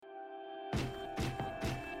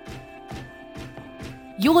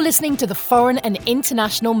You're listening to the Foreign and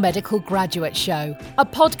International Medical Graduate Show, a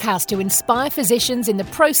podcast to inspire physicians in the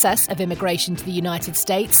process of immigration to the United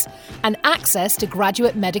States and access to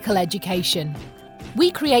graduate medical education.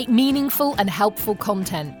 We create meaningful and helpful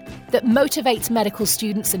content that motivates medical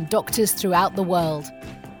students and doctors throughout the world,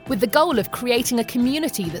 with the goal of creating a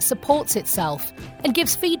community that supports itself and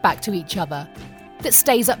gives feedback to each other, that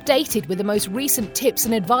stays updated with the most recent tips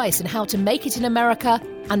and advice on how to make it in America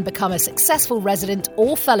and become a successful resident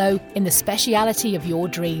or fellow in the speciality of your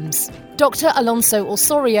dreams. Dr. Alonso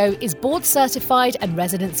Osorio is board certified and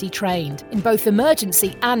residency trained in both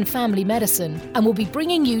emergency and family medicine and will be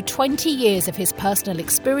bringing you 20 years of his personal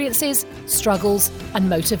experiences, struggles, and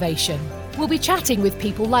motivation. We'll be chatting with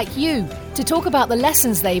people like you to talk about the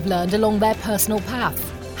lessons they've learned along their personal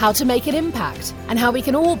path, how to make an impact, and how we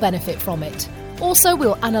can all benefit from it. Also,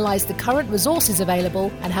 we'll analyse the current resources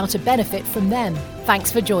available and how to benefit from them.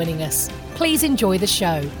 Thanks for joining us. Please enjoy the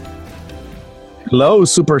show. Hello,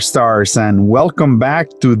 superstars, and welcome back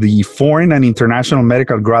to the Foreign and International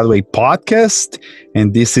Medical Graduate Podcast.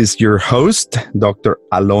 And this is your host, Dr.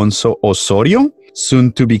 Alonso Osorio,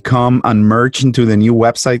 soon to become and merge into the new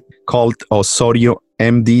website called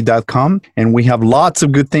OsorioMD.com. And we have lots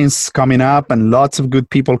of good things coming up and lots of good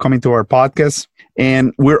people coming to our podcast.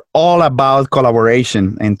 And we're all about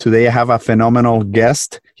collaboration. And today I have a phenomenal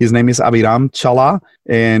guest. His name is Abhiram Challa.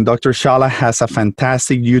 And Dr. Challa has a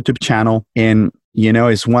fantastic YouTube channel. And, you know,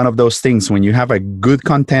 it's one of those things when you have a good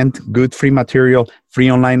content, good free material,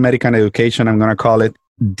 free online medical education, I'm going to call it.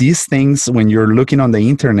 These things, when you're looking on the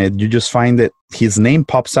internet, you just find that his name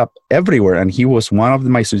pops up everywhere. And he was one of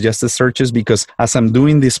my suggested searches because as I'm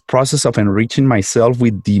doing this process of enriching myself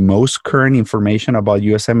with the most current information about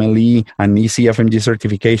USMLE and ECFMG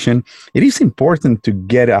certification, it is important to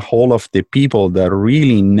get a hold of the people that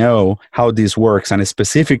really know how this works, and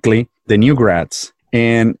specifically the new grads.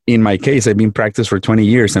 And in my case, I've been practicing for 20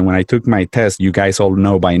 years. And when I took my test, you guys all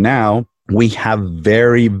know by now, we have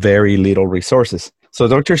very, very little resources. So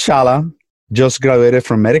Dr. Challa just graduated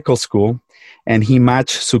from medical school and he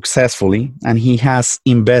matched successfully, and he has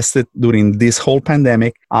invested during this whole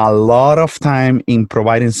pandemic a lot of time in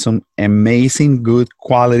providing some amazing, good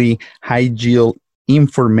quality, high yield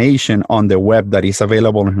information on the web that is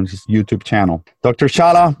available on his YouTube channel. Dr.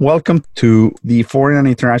 Challa, welcome to the Foreign and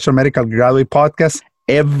International Medical Graduate Podcast.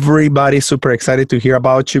 Everybody's super excited to hear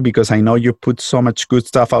about you because I know you put so much good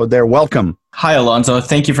stuff out there. Welcome. Hi, Alonso.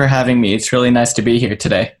 Thank you for having me. It's really nice to be here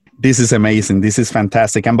today. This is amazing. This is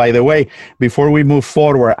fantastic. And by the way, before we move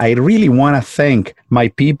forward, I really want to thank my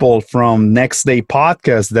people from Next Day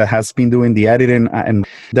Podcast that has been doing the editing, and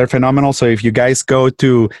they're phenomenal. So if you guys go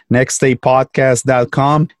to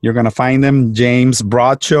nextdaypodcast.com, you're going to find them. James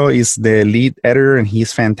Bradshaw is the lead editor, and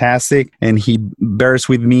he's fantastic. And he bears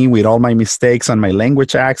with me with all my mistakes on my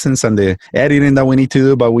language accents and the editing that we need to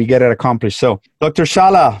do, but we get it accomplished. So Dr.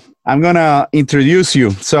 Challa, I'm going to introduce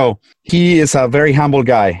you. So he is a very humble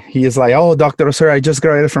guy. He is like, oh, Dr. Osorio, I just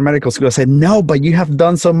graduated from medical school. I said, no, but you have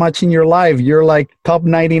done so much in your life. You're like top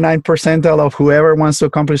 99 percentile of whoever wants to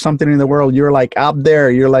accomplish something in the world. You're like up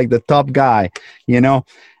there. You're like the top guy, you know?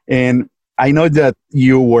 And I know that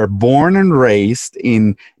you were born and raised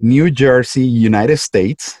in New Jersey, United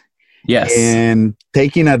States. Yes. And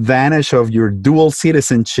taking advantage of your dual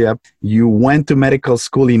citizenship, you went to medical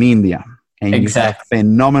school in India. And exactly. You have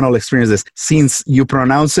phenomenal experiences. Since you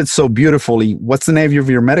pronounce it so beautifully, what's the name of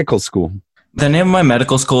your medical school? The name of my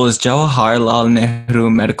medical school is Jawaharlal Nehru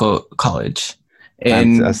Medical College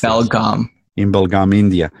in Belgaum. In Belgaum,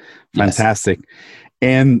 India. Fantastic. Yes.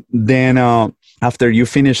 And then after you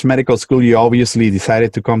finished medical school, you obviously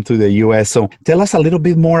decided to come to the U.S. So tell us a little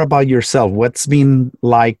bit more about yourself. What's been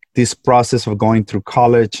like this process of going through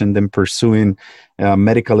college and then pursuing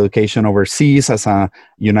medical education overseas as a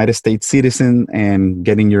United States citizen and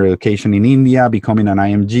getting your education in India, becoming an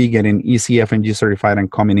IMG, getting ECFMG certified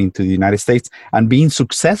and coming into the United States and being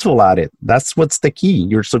successful at it. That's what's the key.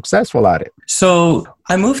 You're successful at it. So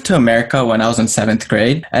I moved to America when I was in 7th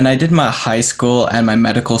grade, and I did my high school and my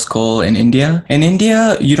medical school in India. In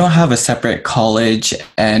India, you don't have a separate college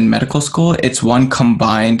and medical school. It's one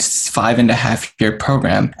combined 5.5-year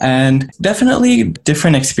program, and definitely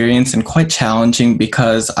different experience and quite challenging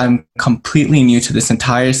because I'm completely new to this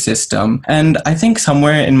entire system. And I think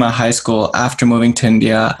somewhere in my high school after moving to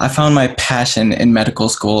India, I found my passion in medical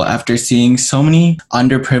school after seeing so many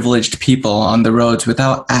underprivileged people on the roads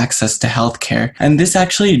without access to healthcare. And this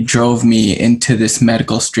actually drove me into this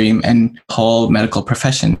medical stream and whole medical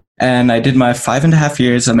profession. and I did my 5.5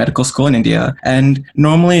 years of medical school in India. And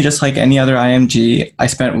normally, just like any other IMG, I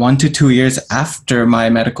spent 1 to 2 years after my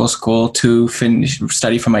medical school to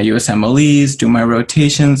study for my USMLEs, do my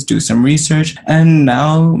rotations, do some research. And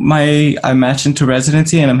now I'm matched into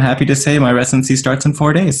residency, and I'm happy to say my residency starts in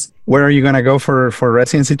 4 days. Where are you going to go for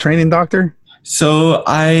residency training, doctor? So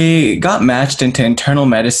I got matched into internal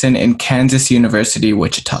medicine in Kansas University,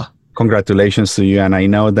 Wichita. Congratulations to you. And I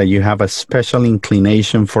know that you have a special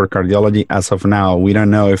inclination for cardiology as of now. We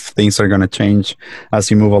don't know if things are going to change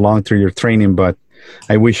as you move along through your training, but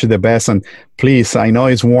I wish you the best. And please, I know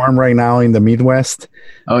it's warm right now in the Midwest,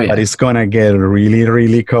 but it's going to get really,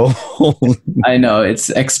 really cold. I know.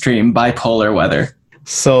 It's extreme bipolar weather.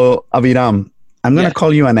 So, Abhiram, I'm going to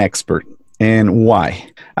call you an expert. And why?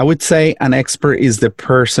 I would say an expert is the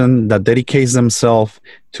person that dedicates themselves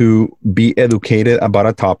to be educated about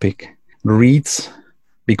a topic, reads,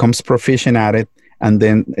 becomes proficient at it, and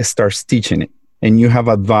then starts teaching it. And you have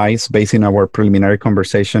advice based on our preliminary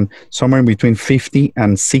conversation, somewhere between 50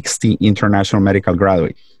 and 60 international medical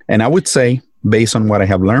graduates. And I would say, based on what I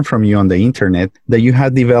have learned from you on the internet, that you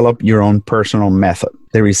have developed your own personal method.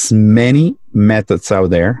 There is many methods out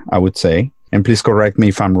there, I would say, and please correct me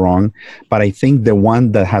if I'm wrong, but I think the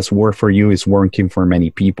one that has worked for you is working for many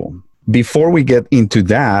people. Before we get into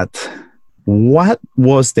that, what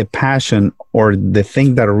was the passion or the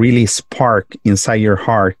thing that really sparked inside your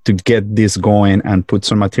heart to get this going and put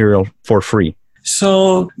some material for free?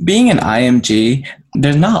 So being an IMG,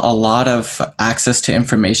 there's not a lot of access to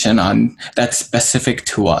information that's specific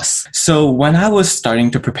to us. So when I was starting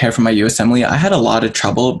to prepare for my USMLE, I had a lot of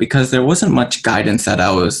trouble because there wasn't much guidance that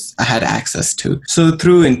I had access to. So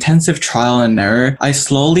through intensive trial and error, I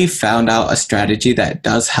slowly found out a strategy that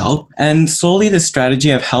does help. And slowly the strategy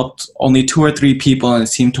have helped only 2 or 3 people and it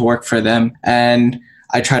seemed to work for them. And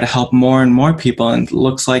I try to help more and more people, and it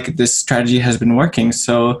looks like this strategy has been working.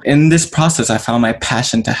 So in this process, I found my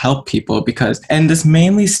passion to help people and this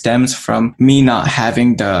mainly stems from me not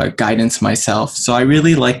having the guidance myself. So I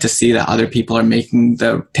really like to see that other people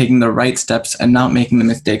are taking the right steps and not making the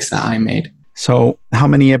mistakes that I made. So how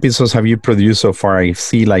many episodes have you produced so far? I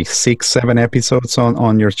see like 6, 7 episodes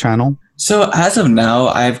on your channel. So as of now,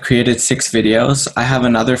 I've created 6 videos. I have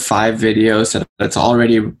another 5 videos that's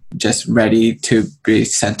already just ready to be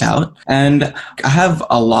sent out. And I have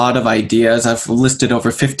a lot of ideas. I've listed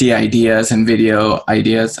over 50 ideas and video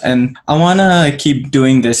ideas. And I want to keep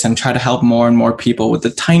doing this and try to help more and more people with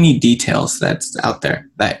the tiny details that's out there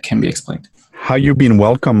that can be explained. How you been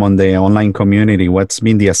welcome on the online community? What's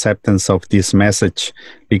been the acceptance of this message?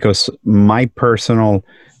 Because my personal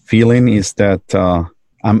feeling is that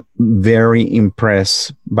I'm very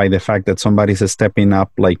impressed by the fact that somebody's stepping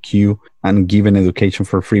up like you and giving education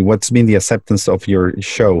for free. What's been the acceptance of your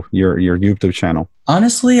show, your YouTube channel?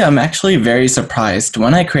 Honestly, I'm actually very surprised.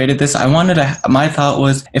 When I created this, my thought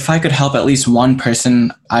was, if I could help at least one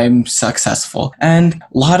person, I'm successful. And a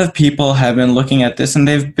lot of people have been looking at this and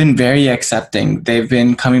they've been very accepting. They've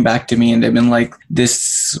been coming back to me and they've been like,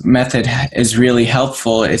 this method is really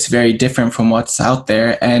helpful. It's very different from what's out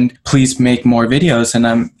there. And please make more videos. And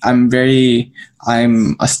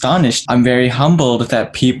I'm astonished. I'm very humbled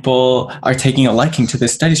that people are taking a liking to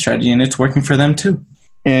this study strategy and it's working for them too.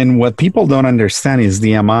 And what people don't understand is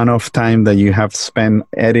the amount of time that you have spent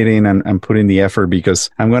editing and putting the effort,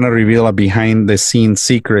 because I'm going to reveal a behind the scenes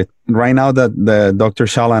secret. Right now that the Dr.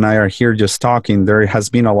 Challa and I are here just talking, there has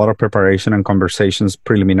been a lot of preparation and conversations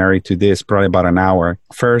preliminary to this, probably about an hour.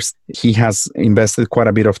 First, he has invested quite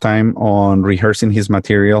a bit of time on rehearsing his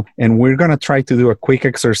material, and we're going to try to do a quick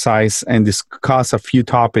exercise and discuss a few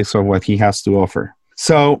topics of what he has to offer.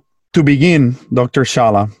 So to begin, Dr.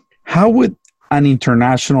 Challa, how would an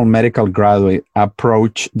international medical graduate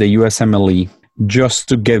approach the USMLE just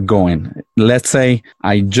to get going? Let's say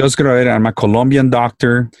I just graduated, I'm a Colombian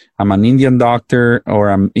doctor, I'm an Indian doctor, or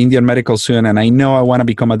I'm Indian medical student, and I know I want to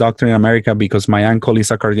become a doctor in America because my uncle is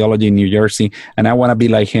a cardiologist in New Jersey, and I want to be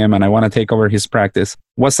like him, and I want to take over his practice.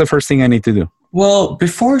 What's the first thing I need to do? Well,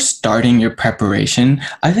 before starting your preparation,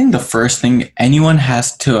 I think the first thing anyone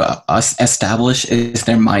has to establish is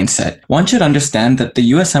their mindset. One should understand that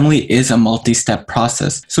the USMLE is a multi-step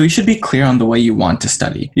process, so you should be clear on the way you want to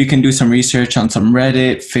study. You can do some research on some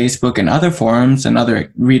Reddit, Facebook, and other forums and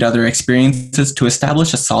read other experiences to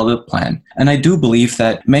establish a solid plan. And I do believe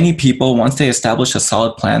that many people, once they establish a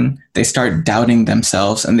solid plan, they start doubting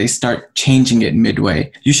themselves and they start changing it midway.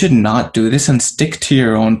 You should not do this and stick to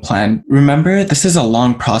your own plan. Remember, this is a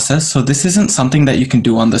long process, so this isn't something that you can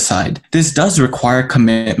do on the side. This does require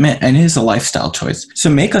commitment and is a lifestyle choice. So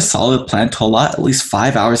make a solid plan to allot at least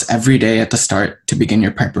 5 hours every day at the start to begin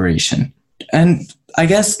your preparation. And I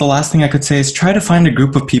guess the last thing I could say is try to find a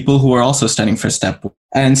group of people who are also studying for STEP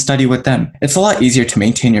and study with them. It's a lot easier to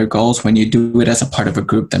maintain your goals when you do it as a part of a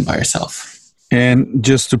group than by yourself. And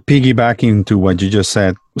just to piggyback into what you just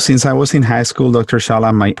said, since I was in high school, Dr.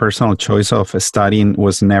 Challa, my personal choice of studying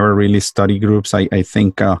was never really study groups. I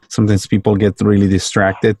think sometimes people get really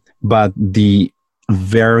distracted, but the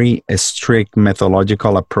very strict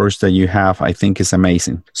methodological approach that you have, I think is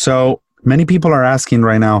amazing. So many people are asking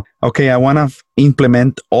right now, okay, I want to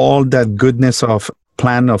implement all that goodness of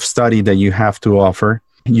plan of study that you have to offer.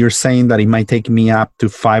 You're saying that it might take me up to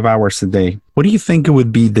 5 hours a day. What do you think it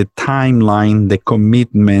would be the timeline, the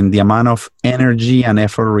commitment, the amount of energy and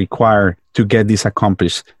effort required to get this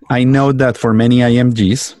accomplished? I know that for many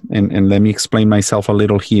IMGs, and let me explain myself a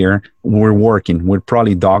little here, we're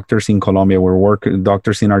probably doctors in Colombia,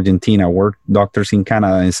 doctors in Argentina, doctors in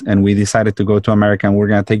Canada, and we decided to go to America and we're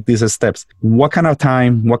going to take these steps. What kind of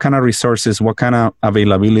time, what kind of resources, what kind of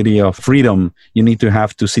availability of freedom you need to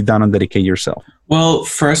have to sit down and dedicate yourself? Well,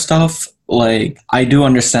 first off, I do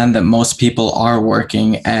understand that most people are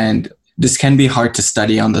working and this can be hard to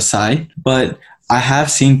study on the side, but I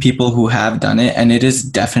have seen people who have done it and it is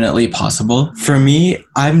definitely possible. For me,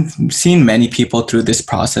 I've seen many people through this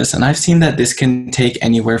process and I've seen that this can take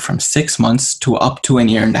anywhere from 6 months to up to 1.5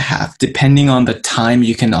 years, depending on the time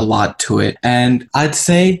you can allot to it. And I'd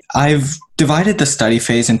say I've divided the study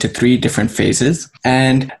phase into 3 different phases,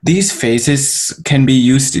 and these phases can be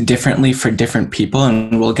used differently for different people,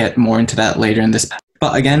 and we'll get more into that later in this.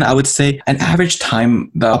 But again, I would say an average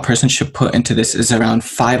time that a person should put into this is around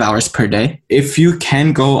 5 hours per day. If you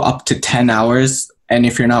can go up to 10 hours, and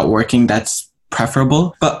if you're not working, that's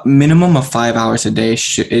preferable, but minimum of 5 hours a day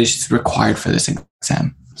is required for this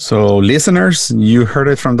exam. So listeners, you heard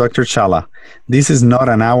it from Dr. Challa. This is not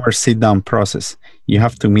an hour sit-down process. You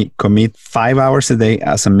have to commit 5 hours a day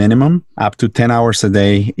as a minimum, up to 10 hours a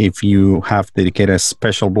day if you have dedicated a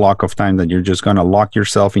special block of time that you're just going to lock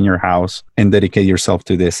yourself in your house and dedicate yourself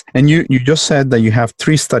to this. And you just said that you have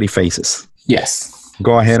 3 study phases. Yes.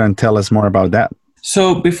 Go ahead and tell us more about that.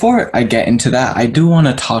 So before I get into that, I do want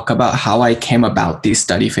to talk about how I came about these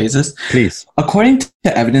study phases. Please. According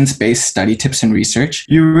to evidence-based study tips and research,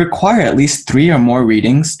 you require at least 3 or more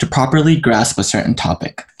readings to properly grasp a certain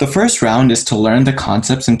topic. The first round is to learn the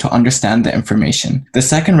concepts and to understand the information. The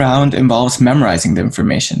second round involves memorizing the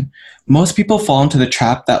information. Most people fall into the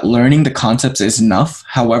trap that learning the concepts is enough.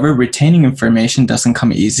 However, retaining information doesn't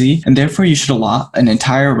come easy, and therefore you should allot an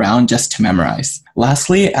entire round just to memorize.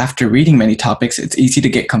 Lastly, after reading many topics, it's easy to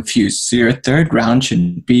get confused, so your third round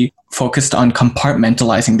should be focused on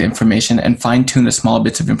compartmentalizing the information and fine-tune the small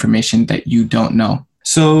bits of information that you don't know.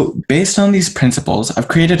 So based on these principles, I've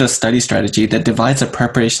created a study strategy that divides the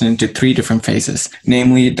preparation into 3 different phases,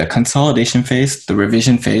 namely the consolidation phase, the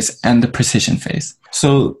revision phase, and the precision phase.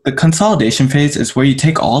 So the consolidation phase is where you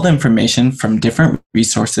take all the information from different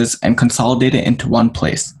resources and consolidate it into one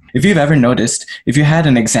place. If you've ever noticed, if you had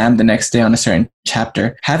an exam the next day on a certain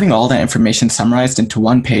chapter, having all that information summarized into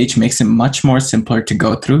one page makes it much more simpler to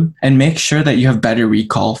go through and make sure that you have better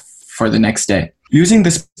recall for the next day. Using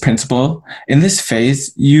this principle, in this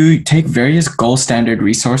phase, you take various gold standard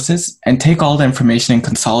resources and take all the information and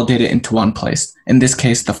consolidate it into one place, in this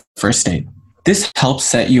case, the first aid. This helps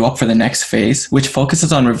set you up for the next phase, which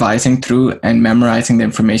focuses on revising through and memorizing the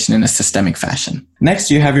information in a systemic fashion.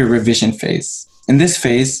 Next, you have your revision phase. In this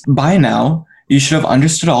phase, by now, you should have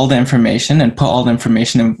understood all the information and put all the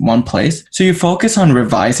information in one place, so you focus on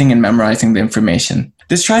revising and memorizing the information.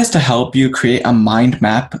 This tries to help you create a mind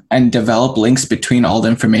map and develop links between all the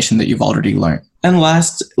information that you've already learned. And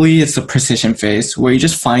lastly, it's the precision phase, where you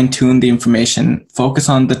just fine-tune the information, focus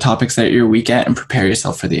on the topics that you're weak at, and prepare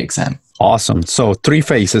yourself for the exam. Awesome. So 3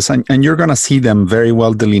 phases, and you're going to see them very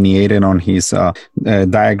well delineated on his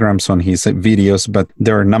diagrams, on his videos, but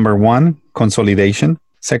they're number 1, consolidation,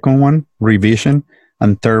 second one, revision,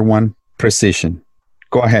 and third one, precision.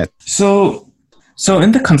 Go ahead. So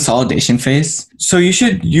in the consolidation phase, so you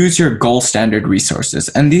should use your gold standard resources,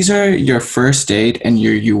 and these are your first aid and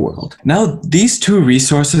your UWorld. Now, these 2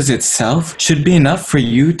 resources itself should be enough for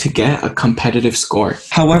you to get a competitive score.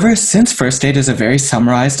 However, since first aid is a very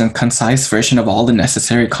summarized and concise version of all the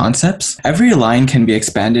necessary concepts, every line can be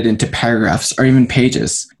expanded into paragraphs or even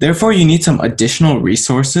pages. Therefore, you need some additional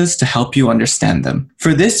resources to help you understand them.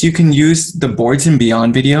 For this, you can use the Boards and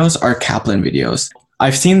Beyond videos or Kaplan videos.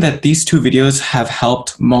 I've seen that these 2 videos have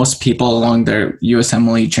helped most people along their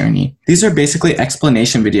USMLE journey. These are basically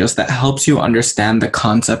explanation videos that helps you understand the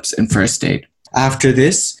concepts in first aid. After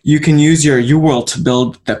this, you can use your UWorld to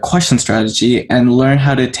build the question strategy and learn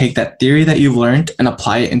how to take that theory that you've learned and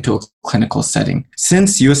apply it into a clinical setting.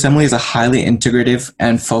 Since USMLE is a highly integrative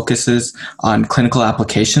and focuses on clinical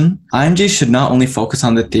application, IMGs should not only focus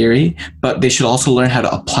on the theory, but they should also learn how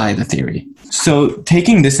to apply the theory. So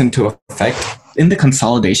taking this into effect, in the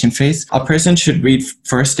consolidation phase, a person should read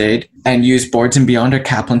first aid and use Boards and Beyond or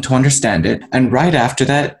Kaplan to understand it. And right after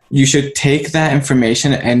that, you should take that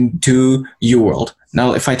information and do UWorld.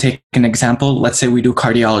 Now, if I take an example, let's say we do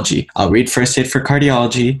cardiology. I'll read first aid for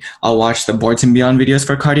cardiology. I'll watch the Boards and Beyond videos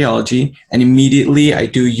for cardiology. And immediately I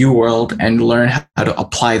do UWorld and learn how to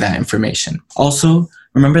apply that information. Also,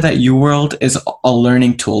 remember that UWorld is a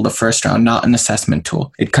learning tool the first round, not an assessment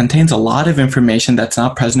tool. It contains a lot of information that's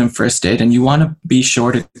not present in first aid, and you want to be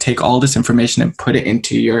sure to take all this information and put it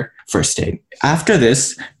into your first aid. After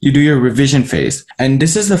this, you do your revision phase. And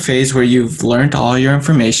this is the phase where you've learned all your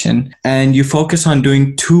information and you focus on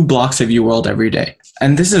doing 2 blocks of UWorld every day.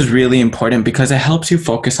 And this is really important because it helps you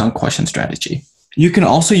focus on question strategy. You can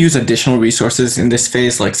also use additional resources in this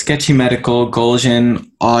phase like Sketchy Medical,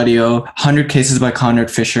 Golgian, Audio, 100 Cases by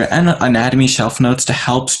Conrad Fisher, and Anatomy Shelf Notes to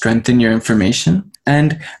help strengthen your information.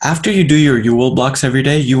 And after you do your UWorld blocks every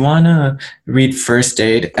day, you want to read first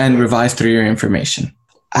aid and revise through your information.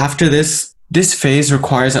 After this phase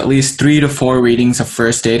requires at least 3 to 4 readings of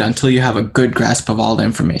first aid until you have a good grasp of all the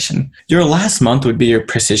information. Your last month would be your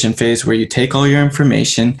precision phase, where you take all your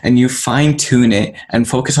information and you fine tune it and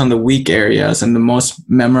focus on the weak areas and the most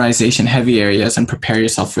memorization heavy areas and prepare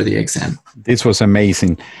yourself for the exam. This was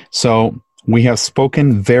amazing. So we have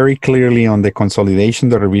spoken very clearly on the consolidation,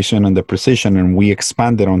 the revision, and the precision, and we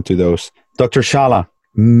expanded onto those. Dr. Challa,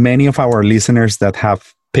 many of our listeners that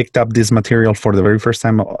have picked up this material for the very first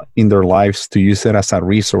time in their lives to use it as a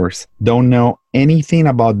resource don't know anything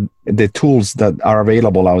about the tools that are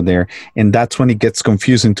available out there. And that's when it gets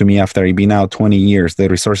confusing to me after I've been out 20 years. The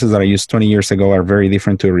resources that I used 20 years ago are very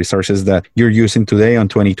different to the resources that you're using today on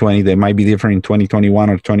 2020. They might be different in 2021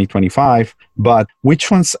 or 2025. But which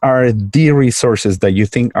ones are the resources that you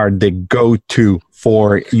think are the go-to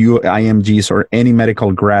for you IMGs or any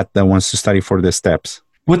medical grad that wants to study for the steps?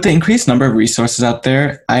 With the increased number of resources out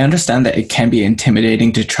there, I understand that it can be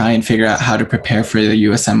intimidating to try and figure out how to prepare for the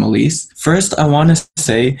USMLEs. First, I want to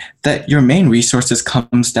say that your main resources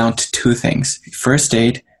comes down to 2 things: first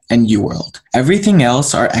aid and UWorld. Everything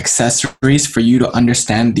else are accessories for you to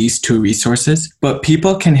understand these 2 resources, but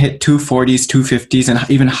people can hit 240s, 250s, and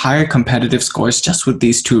even higher competitive scores just with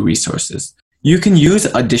these 2 resources. You can use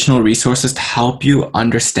additional resources to help you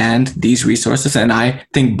understand these resources, and I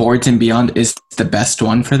think Boards and Beyond is the best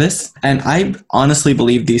one for this. And I honestly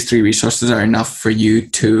believe these 3 resources are enough for you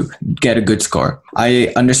to get a good score.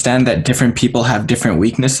 I understand that different people have different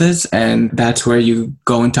weaknesses, and that's where you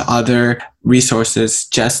go into other resources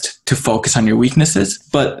just to focus on your weaknesses.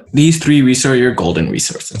 But these 3 resources are your golden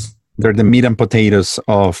resources. They're the meat and potatoes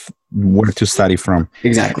of where to study from.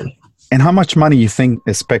 Exactly. And how much money you think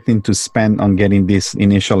expecting to spend on getting these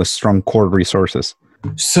initial strong core resources?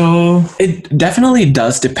 So it definitely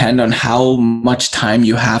does depend on how much time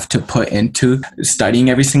you have to put into studying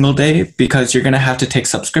every single day, because you're going to have to take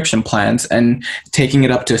subscription plans, and taking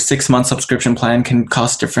it up to a 6-month subscription plan can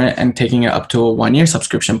cost different, and taking it up to a 1-year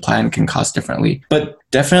subscription plan can cost differently. But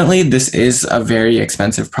definitely this is a very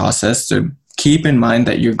expensive process. So keep in mind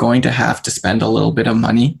that you're going to have to spend a little bit of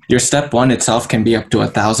money. Your step 1 itself can be up to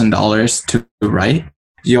 $1,000 to write.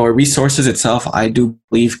 Your resources itself, I do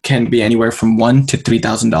believe, can be anywhere from $1,000 to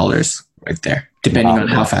 $3,000 right there, depending on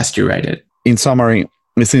how fast you write it. In summary,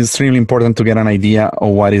 it's extremely important to get an idea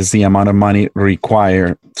of what is the amount of money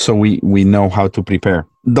required so we know how to prepare.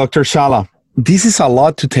 Dr. Challa, this is a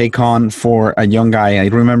lot to take on for a young guy. I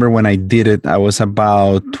remember when I did it, I was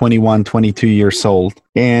about 21, 22 years old.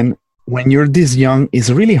 And when you're this young, it's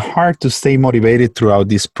really hard to stay motivated throughout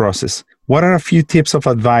this process. What are a few tips of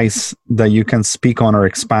advice that you can speak on or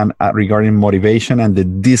expand regarding motivation and the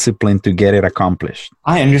discipline to get it accomplished?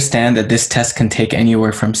 I understand that this test can take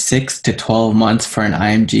anywhere from 6 to 12 months for an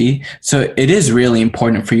IMG. So it is really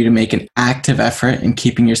important for you to make an active effort in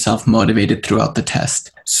keeping yourself motivated throughout the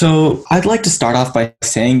test. So I'd like to start off by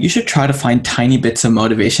saying you should try to find tiny bits of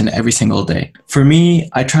motivation every single day. For me,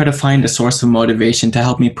 I try to find a source of motivation to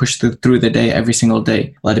help me push through the day every single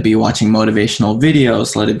day. Let it be watching motivational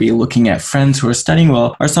videos, let it be looking at friends who are studying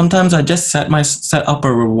well, or sometimes I just set up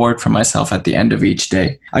a reward for myself at the end of each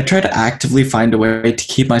day. I try to actively find a way to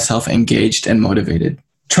keep myself engaged and motivated.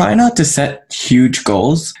 Try not to set huge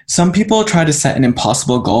goals. Some people try to set an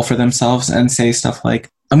impossible goal for themselves and say stuff like,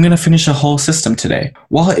 I'm going to finish a whole system today.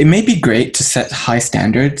 While it may be great to set high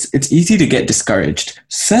standards, it's easy to get discouraged.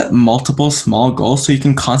 Set multiple small goals so you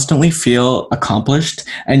can constantly feel accomplished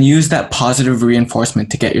and use that positive reinforcement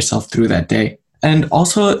to get yourself through that day. And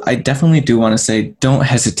also, I definitely do want to say, don't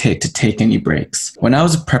hesitate to take any breaks. When I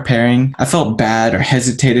was preparing, I felt bad or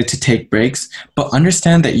hesitated to take breaks, but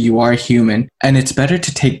understand that you are human and it's better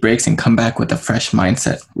to take breaks and come back with a fresh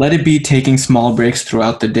mindset. Let it be taking small breaks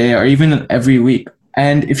throughout the day or even every week.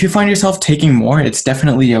 And if you find yourself taking more, it's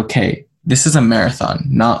definitely okay. This is a marathon,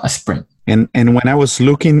 not a sprint. And when I was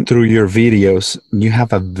looking through your videos, you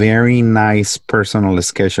have a very nice personal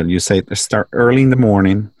schedule. You say start early in the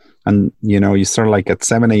morning. And, you start like at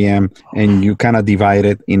 7 a.m. and you kind of divide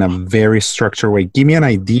it in a very structured way. Give me an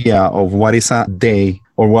idea of what is a day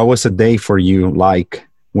or what was a day for you like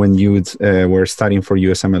when you were studying for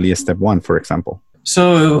USMLE Step 1, for example.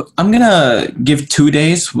 So I'm going to give 2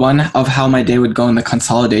 days, one of how my day would go in the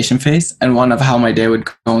consolidation phase and one of how my day would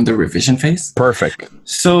go in the revision phase. Perfect.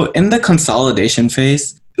 So in the consolidation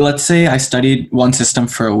phase, let's say I studied one system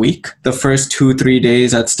for a week. The first 2-3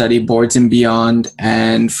 days I'd study boards and beyond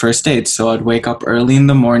and first aid. So I'd wake up early in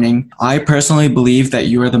the morning. I personally believe that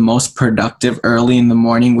you are the most productive early in the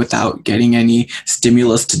morning without getting any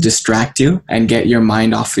stimulus to distract you and get your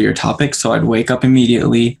mind off of your topic. So I'd wake up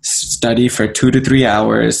immediately, study for 2 to 3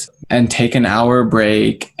 hours, and take an hour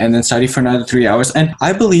break and then study for another 3 hours. And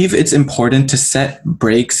I believe it's important to set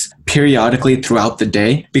breaks periodically throughout the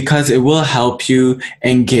day because it will help you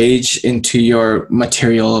engage into your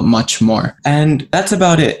material much more. And that's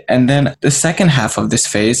about it. And then the second half of this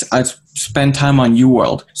phase, I'd spend time on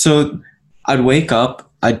UWorld. So I'd wake up,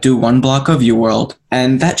 I'd do one block of UWorld,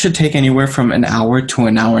 and that should take anywhere from an hour to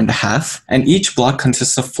an hour and a half. And each block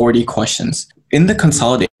consists of 40 questions. In the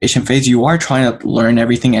consolidation phase, you are trying to learn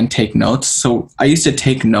everything and take notes. So I used to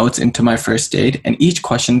take notes into my first aid, and each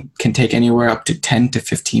question can take anywhere up to 10 to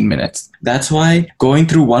 15 minutes. That's why going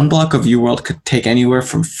through one block of UWorld could take anywhere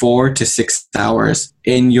from 4 to 6 hours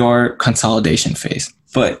in your consolidation phase.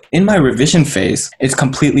 But in my revision phase, it's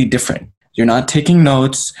completely different. You're not taking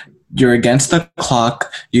notes. You're against the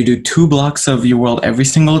clock. You do 2 blocks of UWorld every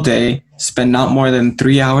single day. Spend not more than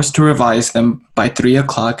 3 hours to revise them by 3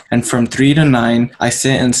 o'clock. And from 3 to 9, I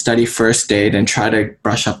sit and study first aid and try to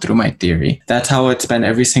brush up through my theory. That's how I'd spend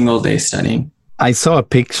every single day studying. I saw a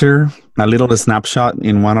picture, a little snapshot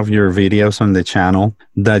in one of your videos on the channel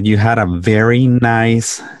that you had a very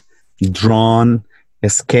nice drawn,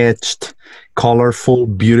 sketched, colorful,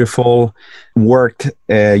 beautiful, worked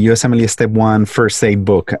USMLE Step 1 first aid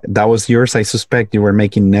book. That was yours, I suspect. You were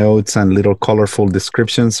making notes and little colorful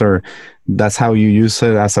descriptions, or that's how you use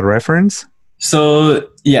it as a reference? So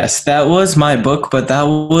yes, that was my book, but that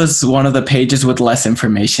was one of the pages with less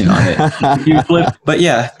information on it. But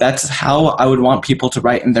yeah, that's how I would want people to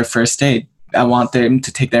write in their first aid. I want them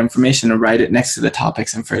to take their information and write it next to the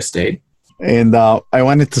topics in first aid. And I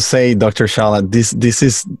wanted to say, Dr. Challa, this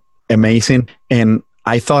is amazing. And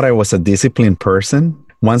I thought I was a disciplined person.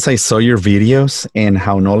 Once I saw your videos and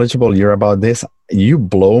how knowledgeable you're about this, you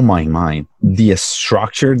blow my mind. The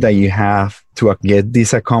structure that you have to get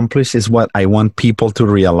this accomplished is what I want people to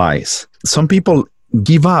realize. Some people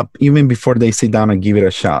give up even before they sit down and give it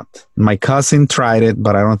a shot. My cousin tried it,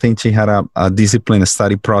 but I don't think she had a disciplined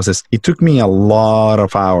study process. It took me a lot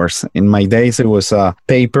of hours. In my days, it was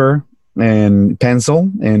paper and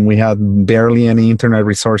pencil, and we had barely any internet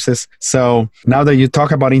resources. So now that you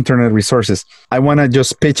talk about internet resources, I want to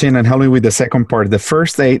just pitch in and help you with the second part. The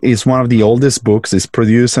first aid is one of the oldest books. It's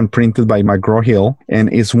produced and printed by McGraw-Hill,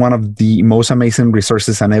 and it's one of the most amazing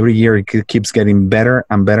resources. And every year it keeps getting better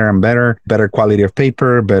and better and better. Better quality of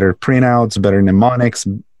paper, better printouts, better mnemonics.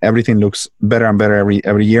 Everything looks better and better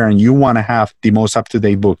every year. And you want to have the most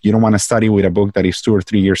up-to-date book. You don't want to study with a book that is 2 or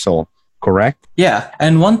 3 years old. Correct? Yeah.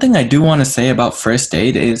 And one thing I do want to say about first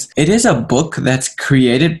aid is it is a book that's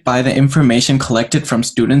created by the information collected from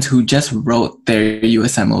students who just wrote their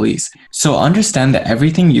USMLEs. So understand that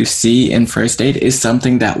everything you see in first aid is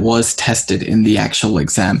something that was tested in the actual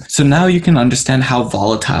exam. So now you can understand how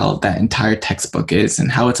volatile that entire textbook is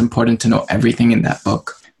and how it's important to know everything in that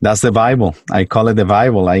book. That's the Bible. I call it the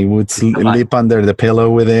Bible. I would sleep under the pillow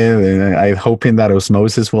with it. And I'm hoping that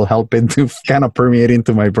osmosis will help it to kind of permeate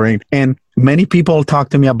into my brain. And many people talk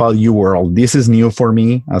to me about UWorld. This is new for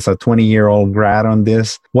me as a 20-year-old grad on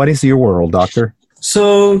this. What is UWorld, doctor?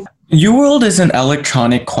 So UWorld is an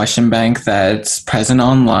electronic question bank that's present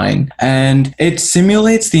online, and it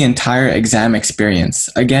simulates the entire exam experience.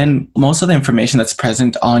 Again, most of the information that's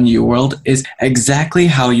present on UWorld is exactly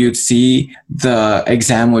how you'd see the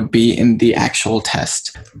exam would be in the actual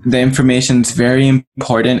test. The information is very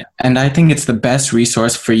important, and I think it's the best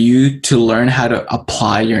resource for you to learn how to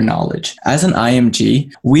apply your knowledge. As an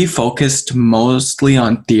IMG, we focused mostly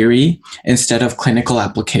on theory instead of clinical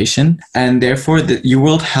application, and therefore the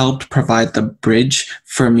UWorld helped provide the bridge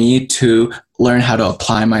for me to learn how to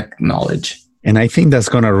apply my knowledge. And I think that's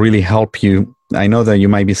going to really help you. I know that you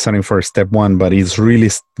might be studying for step 1, but it's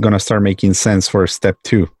really going to start making sense for step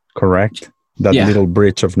 2, correct? That little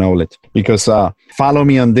bridge of knowledge. Because follow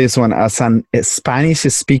me on this one, as a Spanish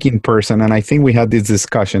speaking person, and I think we had this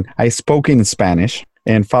discussion. I spoke in Spanish,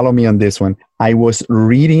 and follow me on this one. I was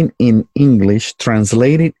reading in English,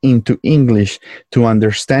 translated into English, to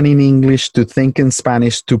understand in English, to think in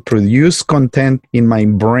Spanish, to produce content in my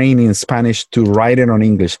brain in Spanish, to write it on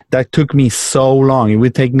English. That took me so long. It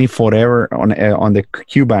would take me forever on the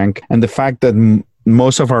QBank. And the fact that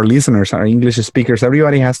most of our listeners are English speakers,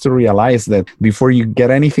 everybody has to realize that before you get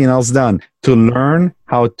anything else done, to learn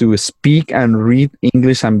how to speak and read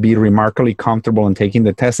English and be remarkably comfortable in taking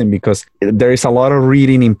the testing, because there is a lot of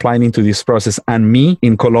reading implied into this process. And me,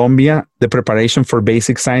 in Colombia, the preparation for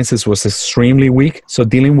basic sciences was extremely weak. So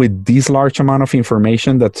dealing with this large amount of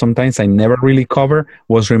information that sometimes I never really cover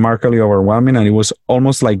was remarkably overwhelming. And it was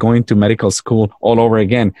almost like going to medical school all over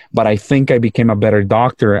again. But I think I became a better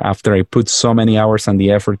doctor after I put so many hours and the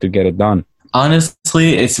effort to get it done.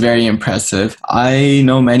 Honestly, it's very impressive. I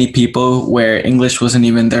know many people where English wasn't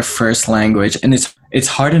even their first language, and it's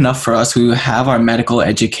hard enough for us who have our medical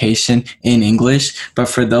education in English, but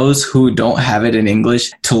for those who don't have it in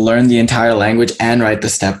English, to learn the entire language and write the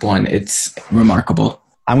step 1, it's remarkable.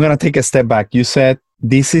 I'm going to take a step back. You said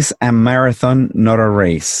this is a marathon, not a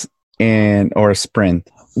race or a sprint.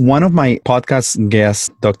 One of my podcast guests,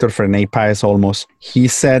 Dr. Fernay Paez Olmos, he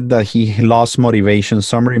said that he lost motivation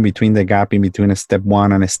somewhere in between the gap in between a step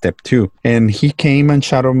 1 and a step 2. And he came and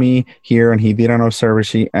shadowed me here and he did an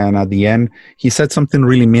observatory. And at the end, he said something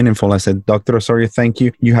really meaningful. I said, Dr. Osorio, thank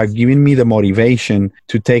you. You have given me the motivation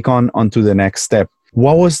to take onto the next step.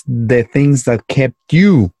 What was the things that kept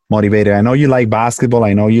you motivated? I know you like basketball.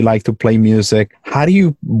 I know you like to play music. How do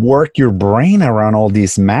you work your brain around all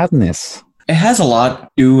this madness? It has a lot to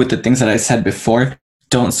do with the things that I said before.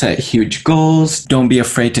 Don't set huge goals. Don't be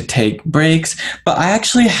afraid to take breaks. But I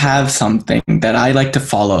actually have something that I like to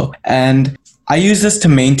follow. And I use this to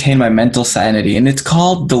maintain my mental sanity. And it's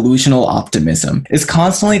called delusional optimism. It's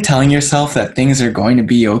constantly telling yourself that things are going to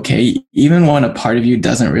be okay, even when a part of you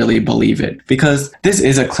doesn't really believe it. Because this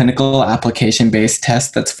is a clinical application-based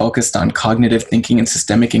test that's focused on cognitive thinking and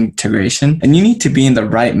systemic integration. And you need to be in the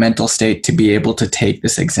right mental state to be able to take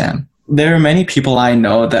this exam. There are many people I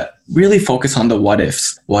know that really focus on the what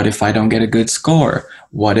ifs. What if I don't get a good score?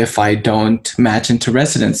 What if I don't match into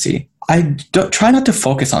residency? I try not to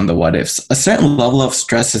focus on the what ifs. A certain level of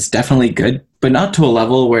stress is definitely good, but not to a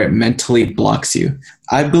level where it mentally blocks you.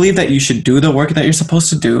 I believe that you should do the work that you're supposed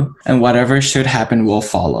to do, and whatever should happen will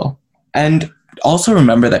follow. And also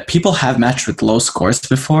remember that people have matched with low scores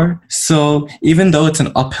before. So even though it's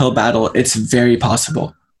an uphill battle, it's very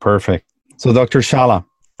possible. Perfect. So Dr. Challa,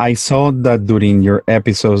 I saw that during your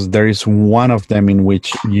episodes, there is one of them in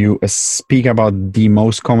which you speak about the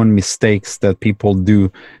most common mistakes that people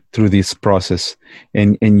do through this process.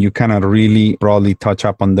 And you kind of really broadly touch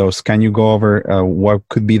up on those. Can you go over what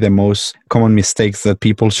could be the most common mistakes that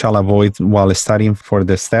people shall avoid while studying for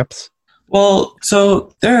the steps? Well,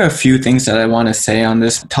 so there are a few things that I want to say on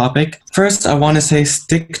this topic. First, I want to say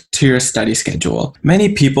stick to your study schedule.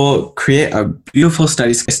 Many people create a beautiful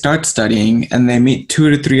study, start studying, and they meet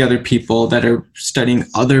 2 to 3 other people that are studying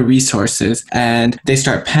other resources, and they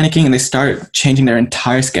start panicking and they start changing their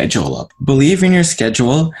entire schedule up. Believe in your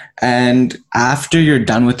schedule, and after you're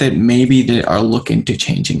done with it, maybe they are looking to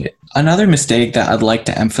changing it. Another mistake that I'd like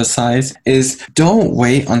to emphasize is don't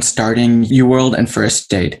wait on starting UWorld and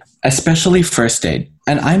first aid, especially first aid.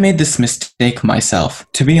 And I made this mistake myself.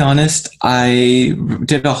 To be honest, I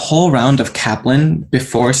did a whole round of Kaplan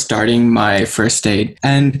before starting my first aid.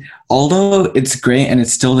 And although it's great and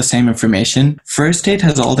it's still the same information, first aid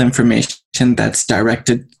has all the information that's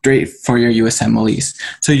directed straight for your USMLEs.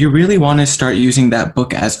 So you really want to start using that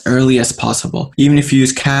book as early as possible. Even if you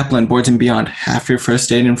use Kaplan, Boards and Beyond, have your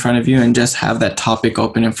first aid in front of you and just have that topic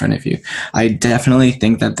open in front of you. I definitely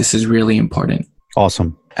think that this is really important.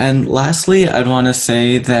 Awesome. And lastly, I'd want to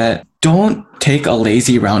say that don't take a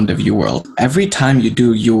lazy round of UWorld. Every time you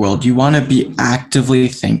do UWorld, you want to be actively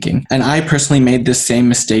thinking. And I personally made the same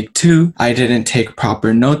mistake too. I didn't take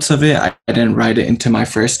proper notes of it. I didn't write it into my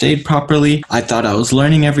first aid properly. I thought I was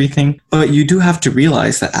learning everything. But you do have to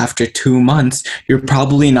realize that after 2 months, you're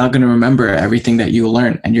probably not going to remember everything that you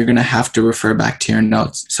learned, and you're going to have to refer back to your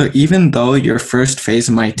notes. So even though your first phase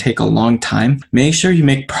might take a long time, make sure you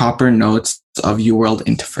make proper notes of UWorld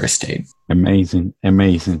into first aid. Amazing.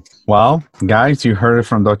 Well, guys, you heard it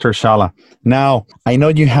from Dr. Challa. Now, I know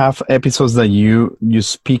you have episodes that you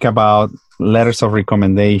speak about letters of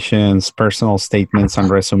recommendations, personal statements, and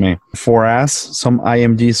resume. For us, some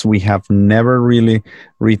IMGs, we have never really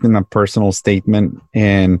written a personal statement.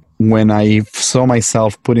 And when I saw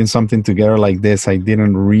myself putting something together like this, I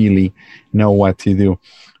didn't really know what to do.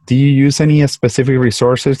 Do you use any specific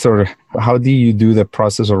resources, or how do you do the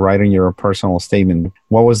process of writing your personal statement?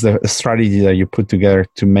 What was the strategy that you put together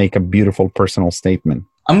to make a beautiful personal statement?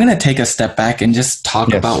 I'm going to take a step back and just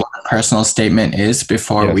talk about what a personal statement is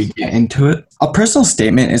before we get into it. A personal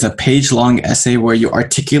statement is a page-long essay where you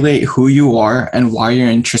articulate who you are and why you're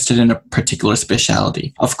interested in a particular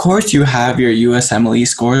specialty. Of course, you have your USMLE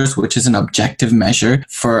scores, which is an objective measure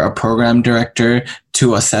for a program director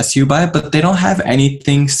to assess you by, but they don't have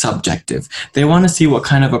anything subjective. They want to see what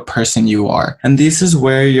kind of a person you are. And this is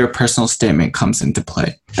where your personal statement comes into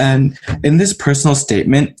play. And in this personal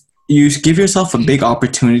statement, you give yourself a big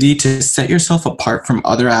opportunity to set yourself apart from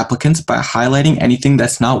other applicants by highlighting anything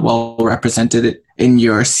that's not well represented in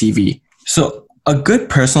your CV. So a good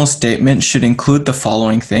personal statement should include the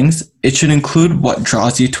following things. It should include what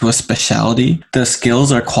draws you to a specialty, the skills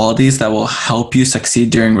or qualities that will help you succeed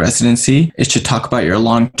during residency. It should talk about your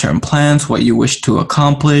long-term plans, what you wish to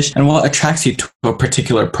accomplish, and what attracts you to a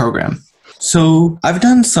particular program. So I've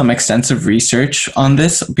done some extensive research on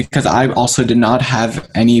this because I also did not have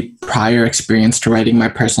any prior experience to writing my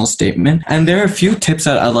personal statement. And there are a few tips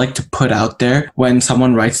that I'd like to put out there when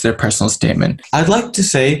someone writes their personal statement. I'd like to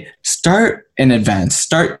say start in advance.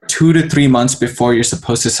 Start 2 to 3 months before you're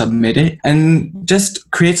supposed to submit it, and just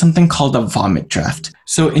create something called a vomit draft.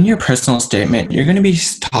 So in your personal statement, you're going to be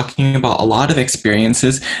talking about a lot of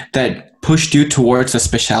experiences that pushed you towards the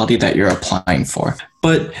specialty that you're applying for.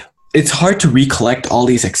 But it's hard to recollect all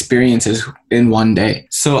these experiences in one day.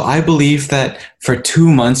 So I believe that for 2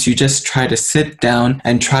 months, you just try to sit down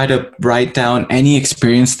and try to write down any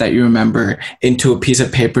experience that you remember into a piece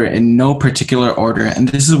of paper in no particular order. And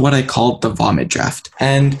this is what I call the vomit draft.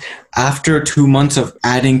 And after 2 months of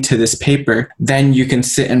adding to this paper, then you can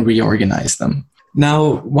sit and reorganize them.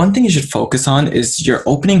 Now, one thing you should focus on is your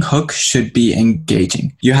opening hook should be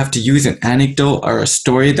engaging. You have to use an anecdote or a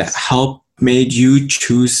story that made you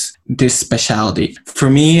choose this specialty. For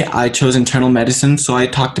me, I chose internal medicine, so I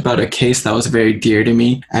talked about a case that was very dear to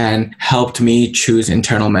me and helped me choose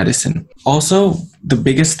internal medicine. Also, the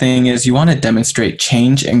biggest thing is you want to demonstrate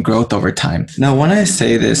change and growth over time. Now, when I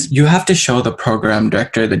say this, you have to show the program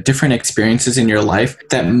director the different experiences in your life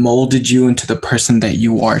that molded you into the person that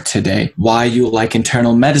you are today. Why you like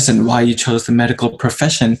internal medicine, why you chose the medical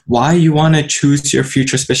profession, why you want to choose your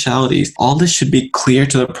future specialties. All this should be clear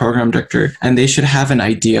to the program director, and they should have an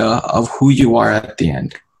idea of who you are at the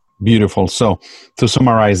end. Beautiful. So to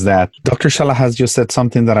summarize that, Dr. Challa has just said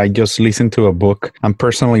something that I just listened to a book. I'm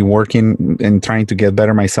personally working and trying to get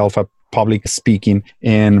better myself at public speaking.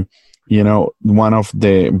 And, one of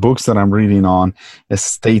the books that I'm reading on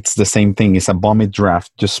states the same thing. It's a vomit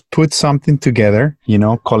draft. Just put something together,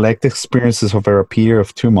 collect experiences over a period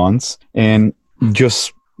of 2 months and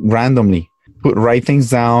just randomly write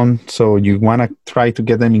things down. So you want to try to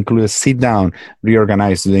get them included. Sit down,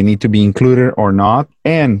 reorganize. Do they need to be included or not?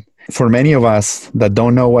 And for many of us that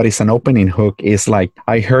don't know what is an opening hook, is like,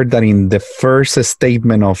 I heard that in the first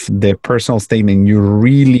statement of the personal statement, you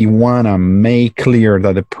really want to make clear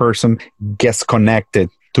that the person gets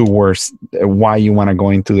connected towards why you want to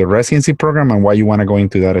go into the residency program and why you want to go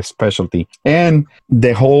into that specialty. And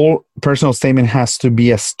the whole personal statement has to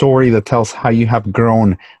be a story that tells how you have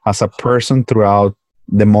grown as a person throughout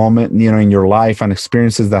the moment, in your life, and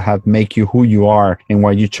experiences that have make you who you are and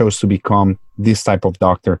why you chose to become this type of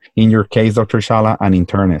doctor. In your case, Dr. Challa, an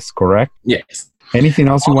internist, correct? Yes. Anything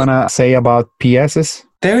else you want to say about PSs?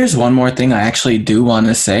 There is one more thing I actually do want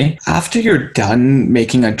to say. After you're done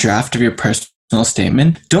making a draft of your personal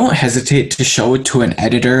statement, don't hesitate to show it to an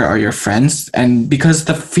editor or your friends, and because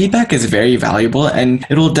the feedback is very valuable and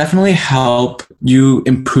it will definitely help you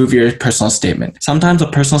improve your personal statement. Sometimes a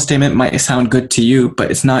personal statement might sound good to you,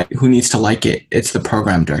 but it's not who needs to like it. It's the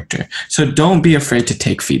program director. So don't be afraid to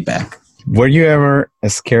take feedback. Were you ever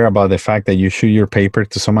scared about the fact that you show your paper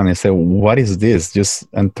to someone and say, what is this? Just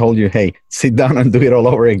and told you, hey, sit down and do it all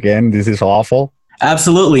over again. This is awful.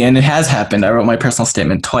 Absolutely. And it has happened. I wrote my personal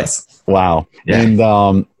statement twice. Wow. Yeah.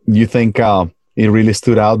 And you think it really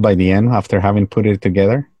stood out by the end after having put it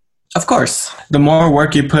together? Of course. The more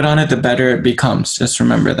work you put on it, the better it becomes. Just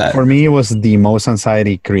remember that. For me, it was the most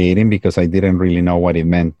anxiety creating because I didn't really know what it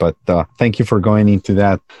meant. But thank you for going into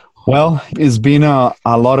that. Well, it's been a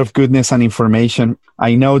lot of goodness and information.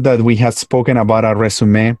 I know that we have spoken about our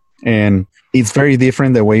resume, and it's very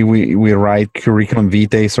different the way we write curriculum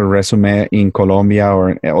vitae or resume in Colombia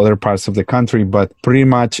or other parts of the country. But pretty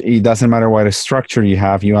much it doesn't matter what structure you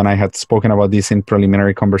have. You and I had spoken about this in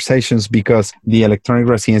preliminary conversations because the electronic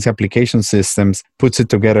residency application systems puts it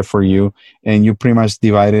together for you, and you pretty much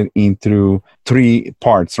divide it into 3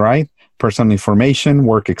 parts, right? Personal information,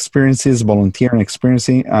 work experiences, volunteering experience,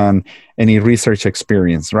 and any research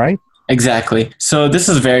experience, right? Exactly. So this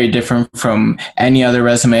is very different from any other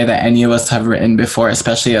resume that any of us have written before,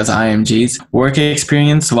 especially as IMGs. Work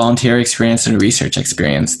experience, volunteer experience, and research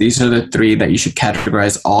experience. These are the 3 that you should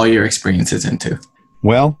categorize all your experiences into.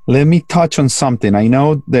 Well, let me touch on something. I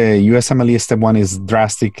know the USMLE Step 1 is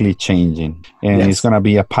drastically changing, and It's going to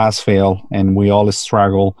be a pass-fail, and we all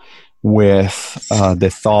struggle with the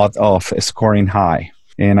thought of scoring high.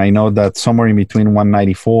 And I know that somewhere in between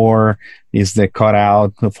 194 is the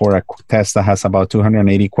cutout for a test that has about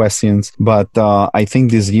 280 questions. But I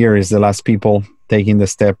think this year is the last people taking the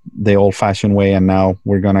step the old-fashioned way, and now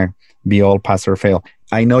we're going to be all pass or fail.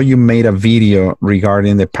 I know you made a video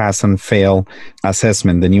regarding the pass and fail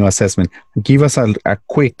assessment, the new assessment. Give us a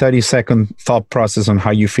quick 30-second thought process on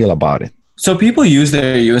how you feel about it. So people use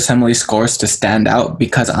their USMLE scores to stand out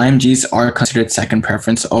because IMGs are considered second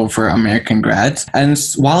preference over American grads. And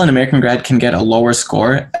while an American grad can get a lower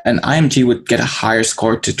score, an IMG would get a higher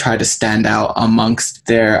score to try to stand out amongst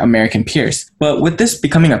their American peers. But with this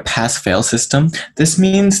becoming a pass-fail system, this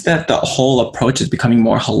means that the whole approach is becoming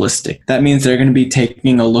more holistic. That means they're going to be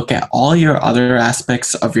taking a look at all your other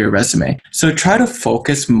aspects of your resume. So try to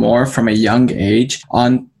focus more from a young age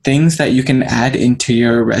on things that you can add into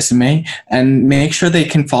your resume and make sure they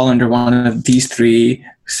can fall under one of these 3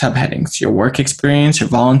 subheadings: your work experience, your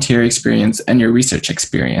volunteer experience, and your research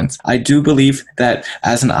experience. I do believe that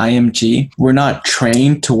as an IMG, we're not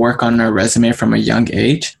trained to work on our resume from a young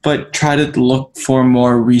age, but try to look for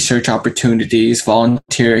more research opportunities,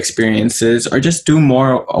 volunteer experiences, or just do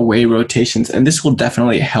more away rotations. And this will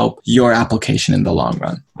definitely help your application in the long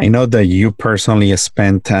run. I know that you personally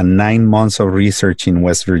spent 9 months of research in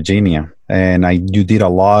West Virginia. And you did a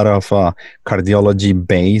lot of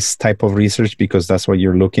cardiology-based type of research because that's what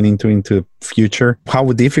you're looking into future. How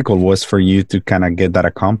difficult was for you to kind of get that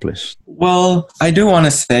accomplished? Well, I do want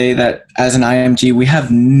to say that as an IMG, we have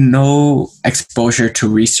no exposure to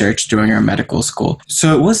research during our medical school.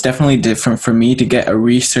 So it was definitely different for me to get a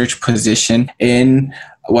research position in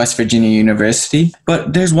West Virginia University.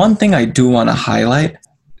 But there's one thing I do want to highlight,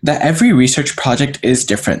 that every research project is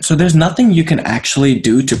different. So there's nothing you can actually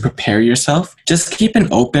do to prepare yourself. Just keep an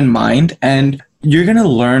open mind and you're going to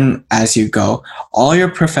learn as you go. All your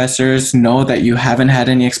professors know that you haven't had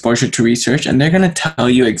any exposure to research and they're going to tell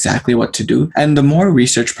you exactly what to do. And the more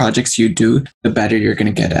research projects you do, the better you're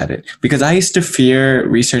going to get at it. Because I used to fear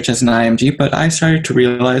research as an IMG, but I started to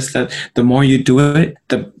realize that the more you do it,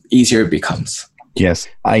 the easier it becomes. Yes,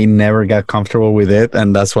 I never got comfortable with it,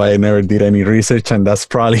 and that's why I never did any research, and that's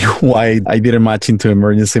probably why I didn't match into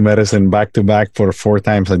emergency medicine back to back for 4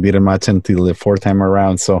 times. I didn't match until the 4th time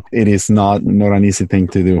around, so it is not an easy thing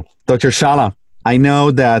to do. Dr. Challa, I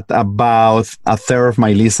know that about 1/3 of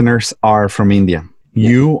my listeners are from India.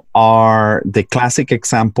 You are the classic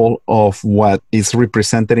example of what is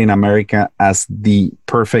represented in America as the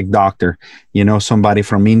perfect doctor. You know, somebody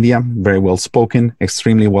from India, very well spoken,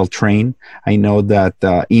 extremely well trained. I know that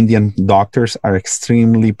Indian doctors are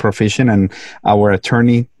extremely proficient, and our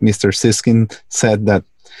attorney, Mr. Siskin, said that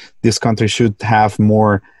this country should have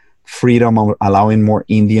more freedom of allowing more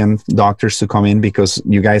Indian doctors to come in because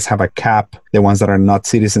you guys have a cap, the ones that are not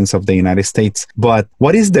citizens of the United States. But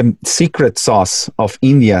what is the secret sauce of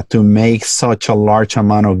India to make such a large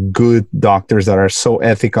amount of good doctors that are so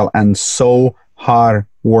ethical and so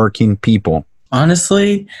hard-working people?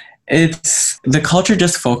 Honestly, it's the culture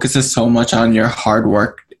just focuses so much on your hard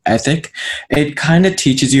work ethic. It kind of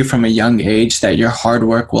teaches you from a young age that your hard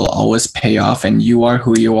work will always pay off and you are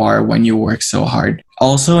who you are when you work so hard.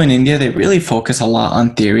 Also in India, they really focus a lot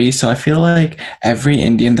on theory. So I feel like every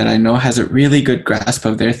Indian that I know has a really good grasp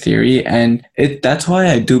of their theory. And that's why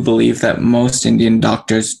I do believe that most Indian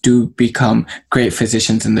doctors do become great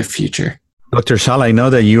physicians in the future. Dr. Challa, I know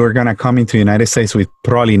that you are going to come into the United States with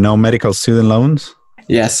probably no medical student loans.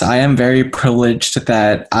 Yes, I am very privileged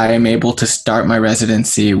that I am able to start my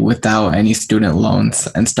residency without any student loans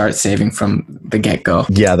and start saving from the get-go.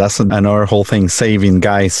 Yeah, that's another whole thing. Saving,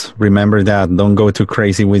 guys. Remember that. Don't go too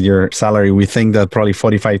crazy with your salary. We think that probably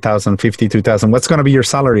 45,000, 52,000. What's going to be your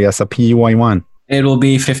salary as a PY1? It will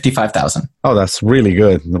be 55,000. Oh, that's really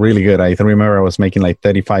good. Really good. I remember I was making like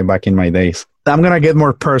 35 back in my days. I'm going to get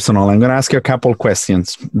more personal. I'm going to ask you a couple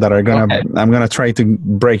questions that are going to, I'm going to try to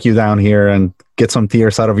break you down here and get some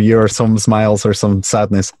tears out of you or some smiles or some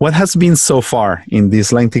sadness. What has been so far in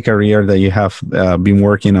this lengthy career that you have been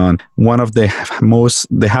working on, one of the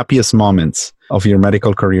happiest moments of your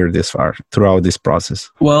medical career this far throughout this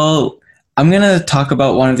process? Well, I'm going to talk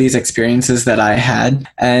about one of these experiences that I had,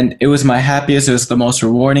 and it was my happiest. It was the most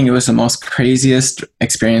rewarding. It was the most craziest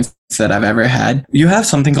experience that I've ever had. You have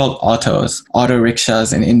something called auto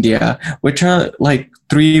rickshaws in India, which are like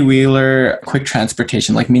three-wheeler quick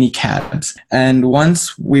transportation, like mini cabs. And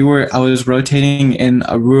once I was rotating in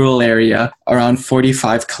a rural area around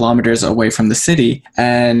 45 kilometers away from the city,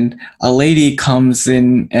 and a lady comes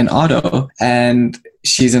in an auto and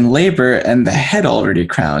she's in labor and the head already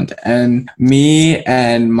crowned. And me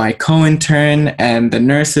and my co-intern and the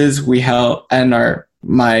nurses,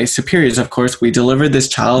 my superiors, of course, we delivered this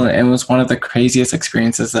child, and it was one of the craziest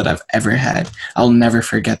experiences that I've ever had. I'll never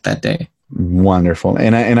forget that day. Wonderful.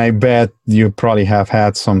 And I bet you probably have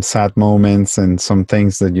had some sad moments and some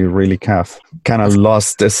things that you really have kind of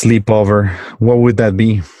lost a sleep over. What would that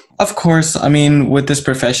be? Of course, I mean, with this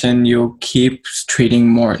profession, you keep treating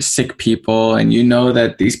more sick people, and you know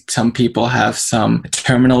that some people have some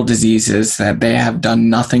terminal diseases that they have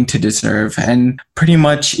done nothing to deserve. And pretty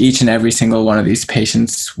much each and every single one of these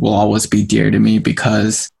patients will always be dear to me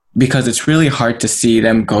because it's really hard to see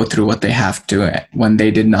them go through what they have to when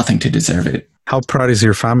they did nothing to deserve it. How proud is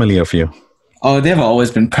your family of you? Oh, they've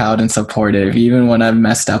always been proud and supportive, even when I've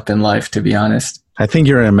messed up in life, to be honest. I think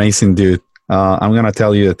you're an amazing dude. I'm going to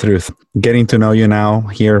tell you the truth. Getting to know you now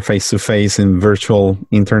here face-to-face in virtual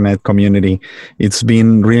internet community, it's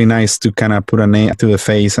been really nice to kind of put a name to the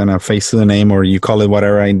face and a face to the name, or you call it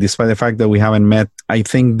whatever. And despite the fact that we haven't met, I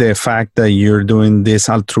think the fact that you're doing this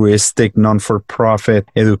altruistic, non-for-profit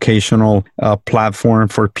educational platform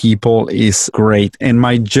for people is great. And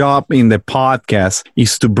my job in the podcast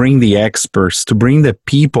is to bring the experts, to bring the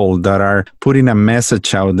people that are putting a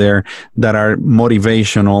message out there that are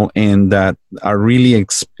motivational and that are really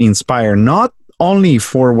inspired, not only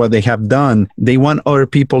for what they have done, they want other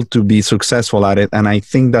people to be successful at it. And I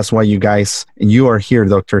think that's why you are here,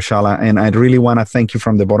 Dr. Challa. And I really want to thank you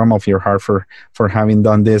from the bottom of your heart for having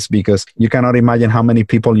done this, because you cannot imagine how many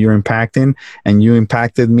people you're impacting, and you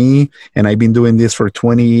impacted me. And I've been doing this for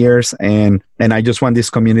 20 years, and I just want this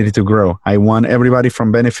community to grow. I want everybody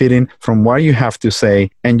from benefiting from what you have to say,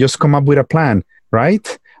 and just come up with a plan,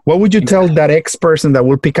 right? What would you tell that ex-person that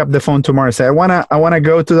will pick up the phone tomorrow and say, I wanna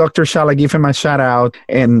go to Dr. Challa, give him a shout out?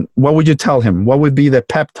 And what would you tell him? What would be the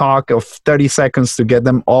pep talk of 30 seconds to get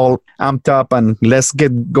them all amped up and let's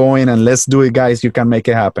get going and let's do it, guys. You can make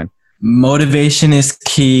it happen. Motivation is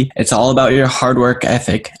key. It's all about your hard work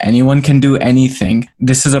ethic. Anyone can do anything.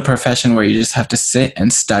 This is a profession where you just have to sit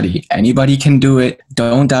and study. Anybody can do it.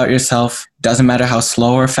 Don't doubt yourself. Doesn't matter how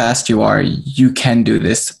slow or fast you are, you can do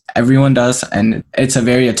this. Everyone does, and it's a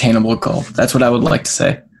very attainable goal. That's what I would like to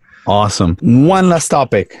say. Awesome. One last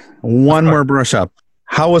topic. One more brush up.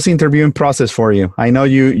 How was the interviewing process for you? I know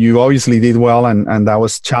you obviously did well, and that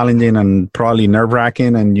was challenging and probably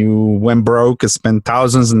nerve-wracking, and you went broke, spent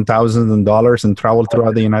thousands and thousands of dollars and traveled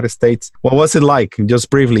throughout the United States. What was it like? Just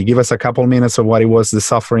briefly, give us a couple minutes of what it was, the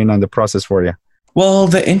suffering and the process for you. Well,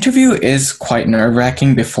 the interview is quite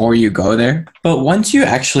nerve-wracking before you go there. But once you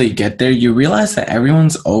actually get there, you realize that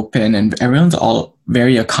everyone's open and everyone's all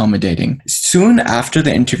very accommodating. Soon after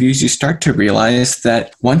the interviews, you start to realize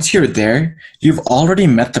that once you're there, you've already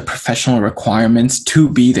met the professional requirements to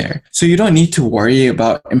be there. So you don't need to worry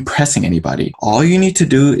about impressing anybody. All you need to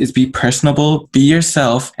do is be personable, be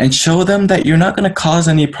yourself, and show them that you're not going to cause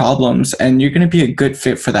any problems and you're going to be a good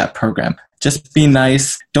fit for that program. Just be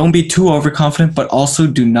nice. Don't be too overconfident, but also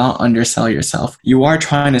do not undersell yourself. You are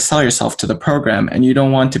trying to sell yourself to the program, and you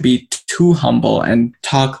don't want to be too humble and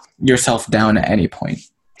talk yourself down at any point.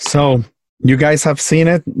 So you guys have seen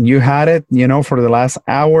it. You had it, for the last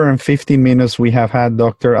hour and 15 minutes, we have had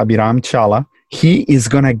Dr. Abhiram Challa. He is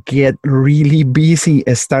going to get really busy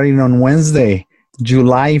starting on Wednesday.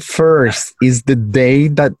 July 1st is the day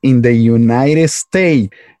that in the United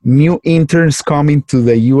States, new interns coming to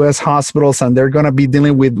the U.S. hospitals, and they're going to be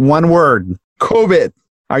dealing with one word, COVID.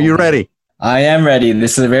 Are you ready? I am ready.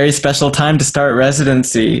 This is a very special time to start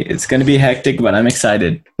residency. It's going to be hectic, but I'm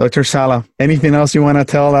excited. Dr. Challa, anything else you want to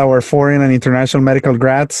tell our foreign and international medical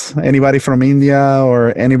grads? Anybody from India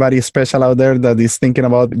or anybody special out there that is thinking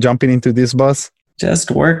about jumping into this bus? Just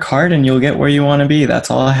work hard and you'll get where you want to be. That's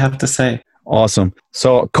all I have to say. Awesome.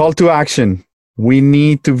 So call to action. We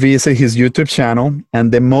need to visit his YouTube channel.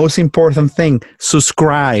 And the most important thing,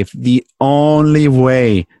 subscribe. The only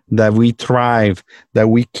way that we thrive, that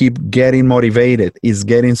we keep getting motivated is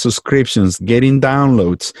getting subscriptions, getting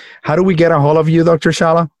downloads. How do we get a hold of you, Dr.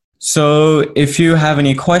 Challa? So if you have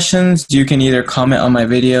any questions, you can either comment on my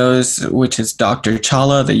videos, which is Dr.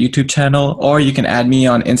 Challa, the YouTube channel, or you can add me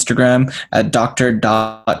on Instagram at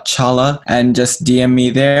dr.challa and just DM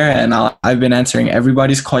me there. And I've been answering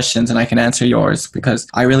everybody's questions and I can answer yours because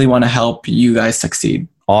I really want to help you guys succeed.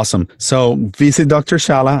 Awesome. So visit Dr.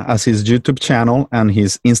 Challa as his YouTube channel and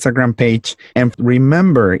his Instagram page. And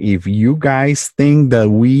remember, if you guys think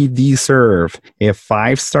that we deserve a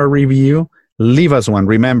 5-star review, leave us one.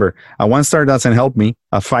 Remember, a 1-star doesn't help me.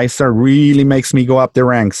 A 5-star really makes me go up the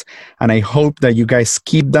ranks. And I hope that you guys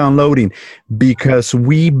keep downloading because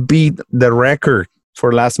we beat the record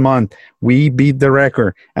for last month. We beat the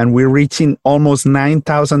record and we're reaching almost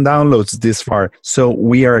 9,000 downloads this far. So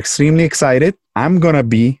we are extremely excited. I'm going to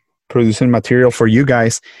be producing material for you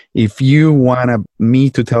guys if you want me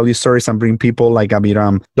to tell you stories and bring people like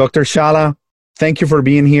Abhiram. Dr. Challa, thank you for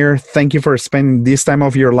being here. Thank you for spending this time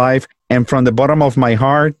of your life. And from the bottom of my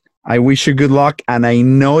heart, I wish you good luck. And I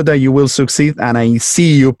know that you will succeed. And I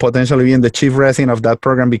see you potentially being the chief resident of that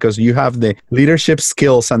program because you have the leadership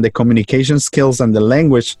skills and the communication skills and the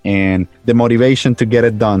language and the motivation to get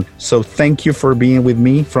it done. So thank you for being with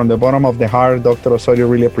me. From the bottom of the heart, Dr. Osorio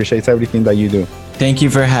really appreciates everything that you do. Thank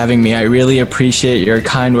you for having me. I really appreciate your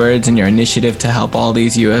kind words and your initiative to help all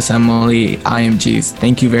these USMLE IMGs.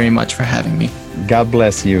 Thank you very much for having me. God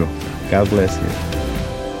bless you. God bless you.